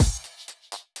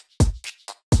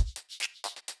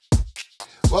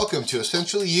Welcome to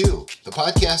Essentially You, the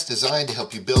podcast designed to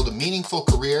help you build a meaningful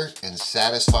career and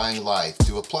satisfying life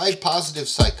through applied positive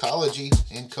psychology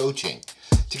and coaching.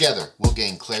 Together, we'll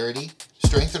gain clarity,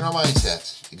 strengthen our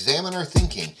mindsets, examine our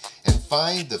thinking, and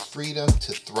find the freedom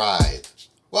to thrive.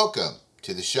 Welcome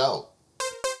to the show.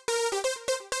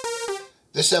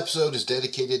 This episode is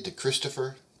dedicated to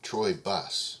Christopher Troy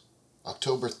Buss,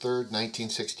 October 3rd,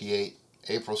 1968,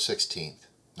 April 16th,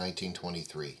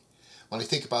 1923. When I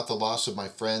think about the loss of my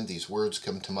friend, these words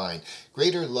come to mind.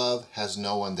 Greater love has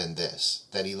no one than this,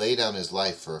 that he laid down his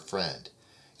life for a friend.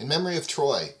 In memory of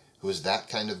Troy, who is that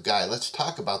kind of guy, let's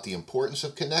talk about the importance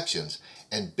of connections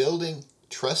and building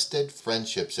trusted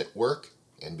friendships at work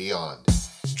and beyond.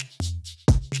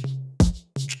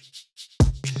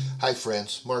 Hi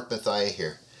friends, Mark Mathia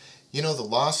here. You know, the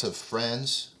loss of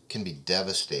friends can be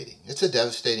devastating. It's a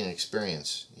devastating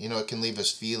experience. You know, it can leave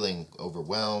us feeling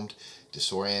overwhelmed,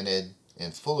 disoriented,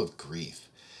 and full of grief,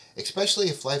 especially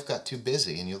if life got too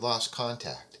busy and you lost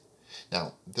contact.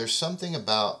 Now, there's something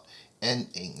about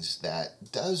endings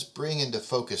that does bring into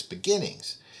focus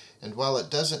beginnings, and while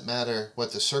it doesn't matter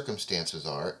what the circumstances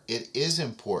are, it is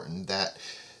important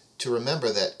to remember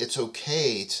that it's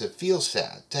okay to feel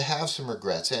sad, to have some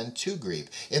regrets, and to grieve.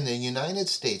 In the United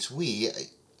States,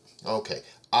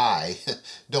 I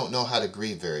don't know how to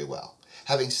grieve very well.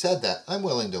 Having said that, I'm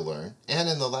willing to learn, and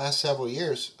in the last several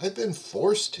years, I've been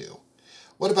forced to.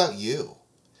 What about you?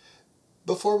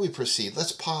 Before we proceed,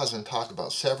 let's pause and talk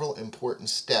about several important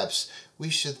steps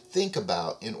we should think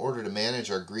about in order to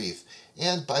manage our grief,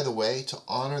 and, by the way, to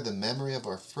honor the memory of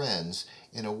our friends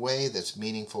in a way that's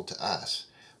meaningful to us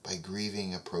by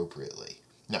grieving appropriately.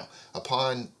 Now,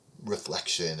 upon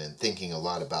reflection and thinking a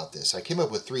lot about this, I came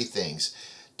up with 3 things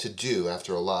to do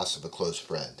after a loss of a close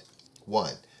friend.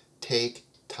 1. Take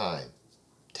time.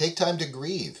 Take time to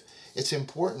grieve. It's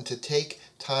important to take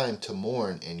time to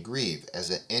mourn and grieve. As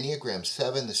an Enneagram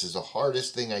 7, this is the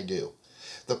hardest thing I do.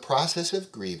 The process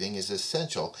of grieving is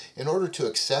essential in order to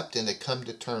accept and to come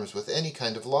to terms with any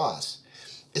kind of loss.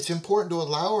 It's important to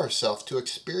allow ourselves to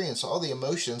experience all the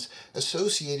emotions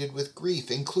associated with grief,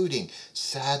 including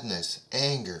sadness,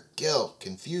 anger, guilt,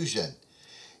 confusion.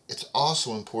 It's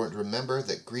also important to remember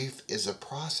that grief is a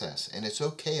process, and it's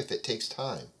okay if it takes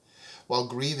time. While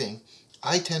grieving,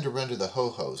 I tend to run to the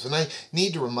ho-hos, and I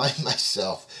need to remind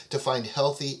myself to find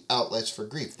healthy outlets for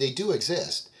grief. They do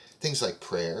exist. Things like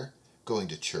prayer, going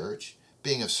to church,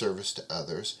 being of service to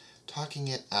others, talking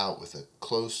it out with a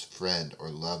close friend or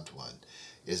loved one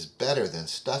is better than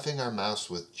stuffing our mouths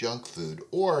with junk food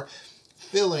or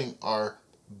filling our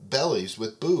bellies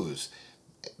with booze.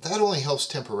 That only helps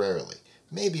temporarily,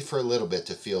 maybe for a little bit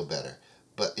to feel better,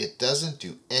 but it doesn't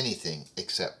do anything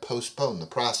except postpone the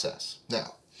process.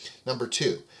 Now, number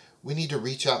 2, we need to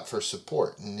reach out for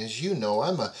support. And as you know,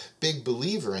 I'm a big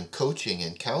believer in coaching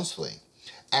and counseling.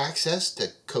 Access to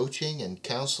coaching and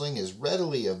counseling is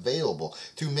readily available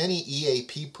through many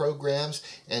EAP programs,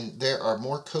 and there are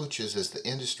more coaches as the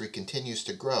industry continues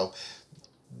to grow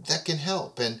that can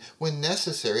help. And when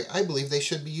necessary, I believe they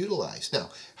should be utilized.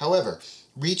 Now, however,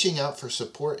 reaching out for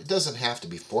support, it doesn't have to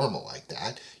be formal like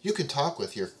that. You can talk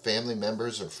with your family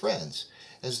members or friends,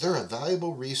 as they're a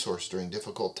valuable resource during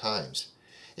difficult times.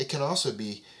 It can also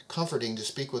be comforting to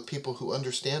speak with people who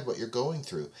understand what you're going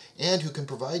through and who can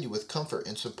provide you with comfort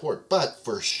and support. But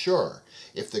for sure,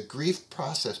 if the grief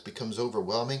process becomes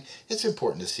overwhelming, it's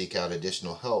important to seek out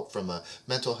additional help from a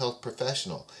mental health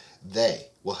professional. They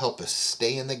will help us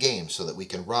stay in the game so that we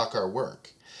can rock our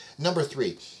work. Number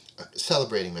 3,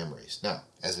 celebrating memories. Now,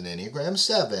 as an Enneagram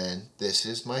 7, this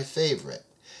is my favorite.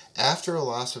 After a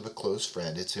loss of a close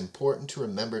friend, it's important to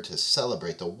remember to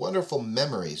celebrate the wonderful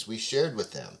memories we shared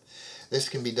with them. This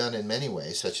can be done in many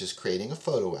ways, such as creating a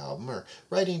photo album or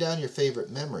writing down your favorite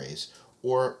memories,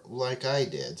 or, like I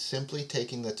did, simply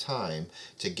taking the time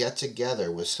to get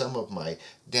together with some of my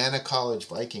Dana College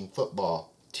Viking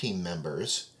football team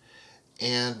members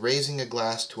and raising a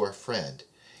glass to our friend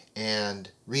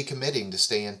and recommitting to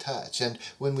stay in touch. And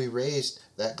when we raised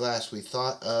that glass, we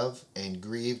thought of and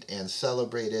grieved and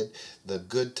celebrated the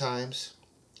good times,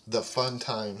 the fun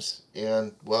times,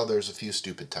 and, well, there's a few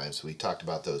stupid times. We talked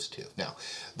about those too. Now,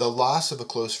 the loss of a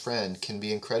close friend can be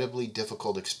an incredibly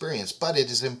difficult experience, but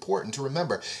it is important to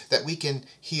remember that we can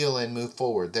heal and move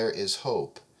forward. There is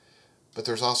hope, but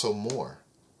there's also more.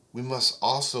 We must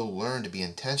also learn to be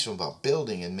intentional about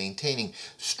building and maintaining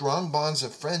strong bonds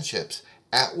of friendships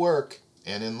at work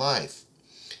and in life.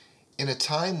 In a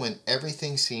time when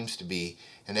everything seems to be,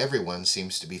 and everyone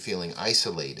seems to be feeling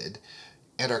isolated,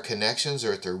 and our connections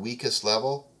are at their weakest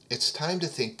level, it's time to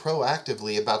think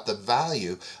proactively about the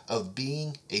value of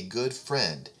being a good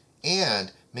friend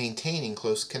and maintaining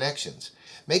close connections.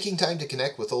 Making time to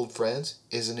connect with old friends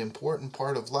is an important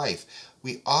part of life.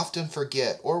 We often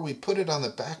forget or we put it on the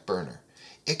back burner.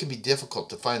 It can be difficult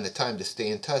to find the time to stay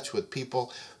in touch with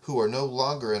people who are no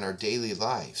longer in our daily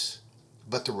lives.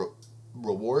 But the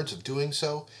rewards of doing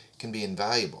so can be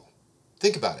invaluable.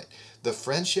 Think about it. The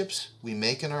friendships we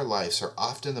make in our lives are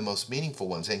often the most meaningful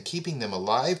ones, and keeping them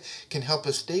alive can help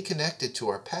us stay connected to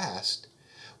our past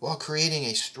while creating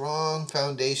a strong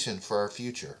foundation for our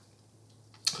future.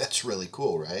 That's really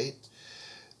cool, right?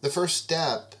 The first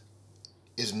step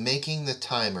is making the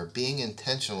time or being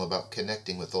intentional about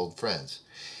connecting with old friends.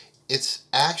 It's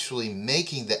actually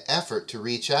making the effort to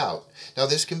reach out. Now,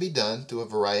 this can be done through a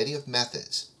variety of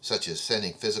methods, such as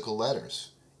sending physical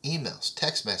letters, emails,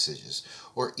 text messages,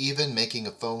 or even making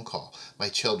a phone call. My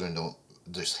children don't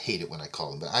just hate it when I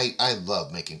call them, but I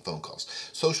love making phone calls.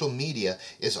 Social media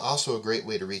is also a great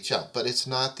way to reach out, but it's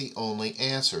not the only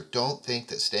answer. Don't think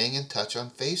that staying in touch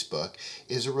on Facebook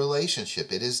is a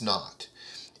relationship. It is not.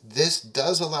 This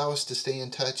does allow us to stay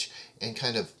in touch and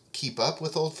kind of keep up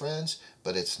with old friends,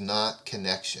 but it's not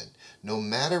connection. No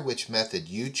matter which method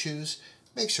you choose,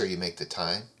 make sure you make the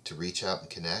time to reach out and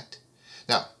connect.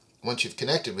 Now, once you've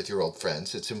connected with your old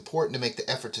friends, it's important to make the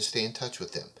effort to stay in touch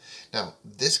with them. Now,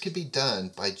 this can be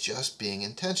done by just being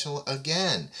intentional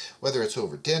again, whether it's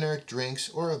over dinner, drinks,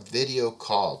 or a video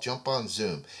call. Jump on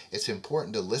Zoom. It's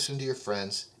important to listen to your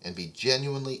friends and be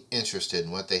genuinely interested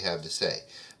in what they have to say.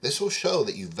 This will show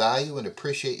that you value and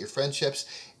appreciate your friendships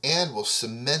and will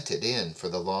cement it in for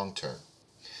the long term.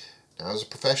 Now, as a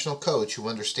professional coach who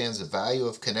understands the value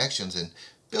of connections and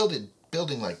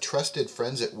building like trusted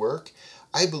friends at work,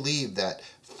 I believe that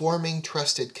forming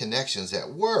trusted connections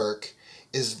at work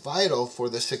is vital for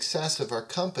the success of our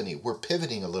company. We're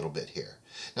pivoting a little bit here.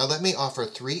 Now, let me offer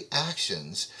 3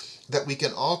 actions that we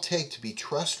can all take to be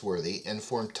trustworthy and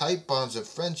form tight bonds of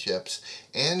friendships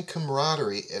and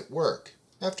camaraderie at work.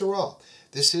 After all,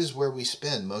 this is where we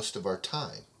spend most of our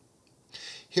time.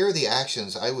 Here are the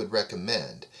actions I would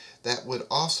recommend that would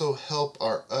also help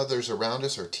our others around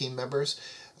us, our team members,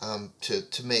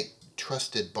 to make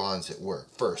trusted bonds at work.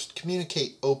 First,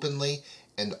 communicate openly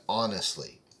and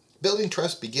honestly. Building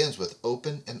trust begins with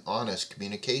open and honest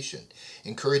communication,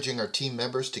 encouraging our team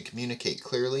members to communicate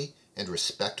clearly and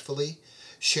respectfully,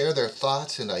 share their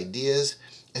thoughts and ideas,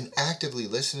 and actively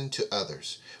listen to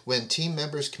others. When team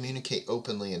members communicate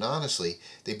openly and honestly,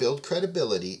 they build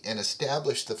credibility and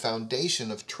establish the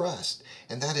foundation of trust,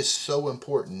 and that is so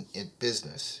important in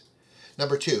business.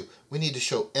 Number 2, we need to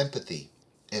show empathy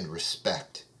and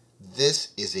respect.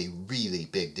 This is a really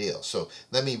big deal. So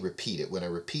let me repeat it. When I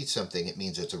repeat something, it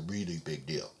means it's a really big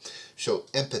deal. Show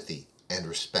empathy and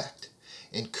respect.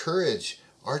 Encourage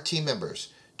our team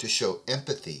members to show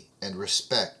empathy and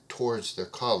respect towards their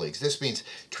colleagues. This means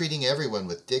treating everyone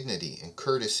with dignity and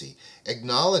courtesy,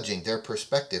 acknowledging their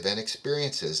perspective and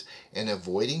experiences, and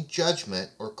avoiding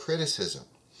judgment or criticism.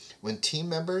 When team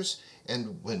members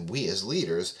and when we as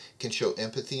leaders can show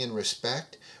empathy and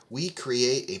respect, we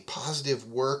create a positive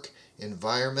work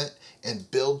environment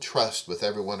and build trust with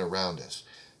everyone around us.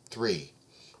 3,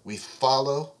 we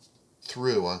follow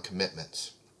through on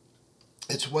commitments.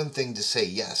 It's one thing to say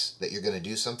yes, that you're going to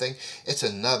do something. It's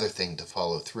another thing to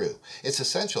follow through. It's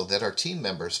essential that our team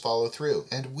members follow through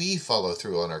and we follow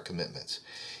through on our commitments.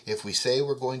 If we say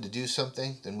we're going to do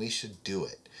something, then we should do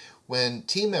it. When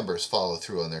team members follow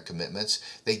through on their commitments,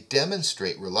 they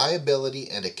demonstrate reliability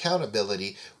and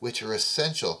accountability, which are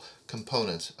essential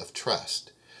components of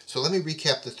trust. So let me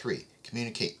recap the 3.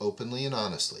 Communicate openly and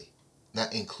honestly.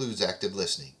 That includes active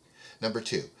listening. Number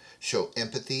 2, show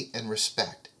empathy and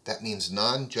respect. That means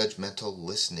non-judgmental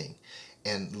listening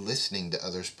and listening to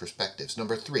others' perspectives.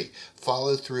 Number 3,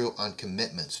 follow through on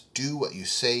commitments. Do what you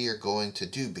say you're going to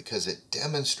do because it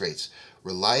demonstrates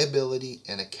reliability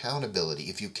and accountability.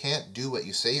 If you can't do what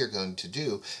you say you're going to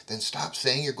do, then stop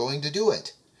saying you're going to do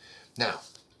it. Now,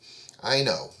 I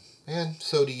know, and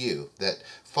so do you, that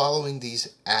following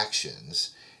these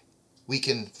actions, we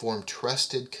can form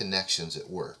trusted connections at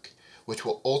work, which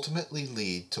will ultimately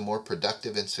lead to more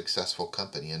productive and successful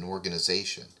company and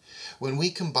organization. When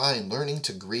we combine learning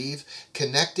to grieve,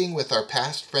 connecting with our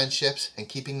past friendships and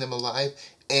keeping them alive,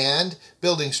 and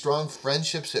building strong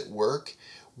friendships at work,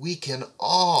 we can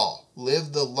all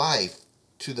live the life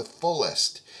to the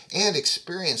fullest and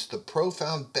experience the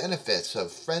profound benefits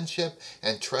of friendship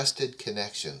and trusted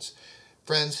connections.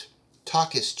 Friends,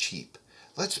 talk is cheap.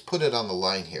 Let's put it on the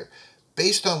line here.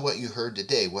 Based on what you heard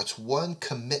today, what's one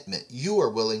commitment you are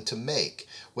willing to make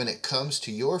when it comes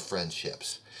to your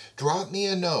friendships? Drop me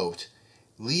a note,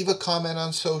 leave a comment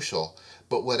on social,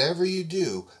 But whatever you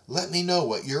do, let me know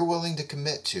what you're willing to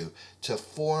commit to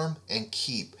form and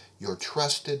keep your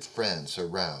trusted friends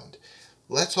around.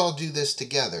 Let's all do this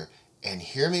together, and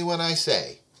hear me when I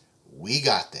say, we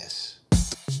got this.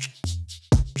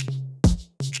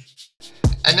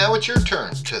 And now it's your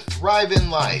turn to thrive in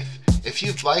life. If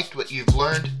you've liked what you've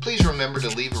learned, please remember to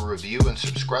leave a review and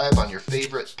subscribe on your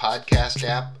favorite podcast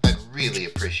app. I'd really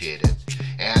appreciate it.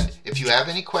 And if you have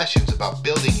any questions about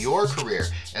building your career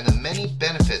and the many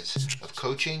benefits of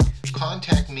coaching,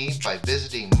 contact me by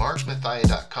visiting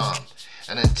markmathia.com.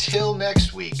 And until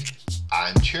next week,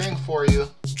 I'm cheering for you.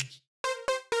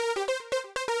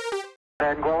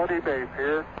 Tranquility Base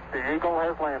here. The Eagle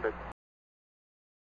has landed.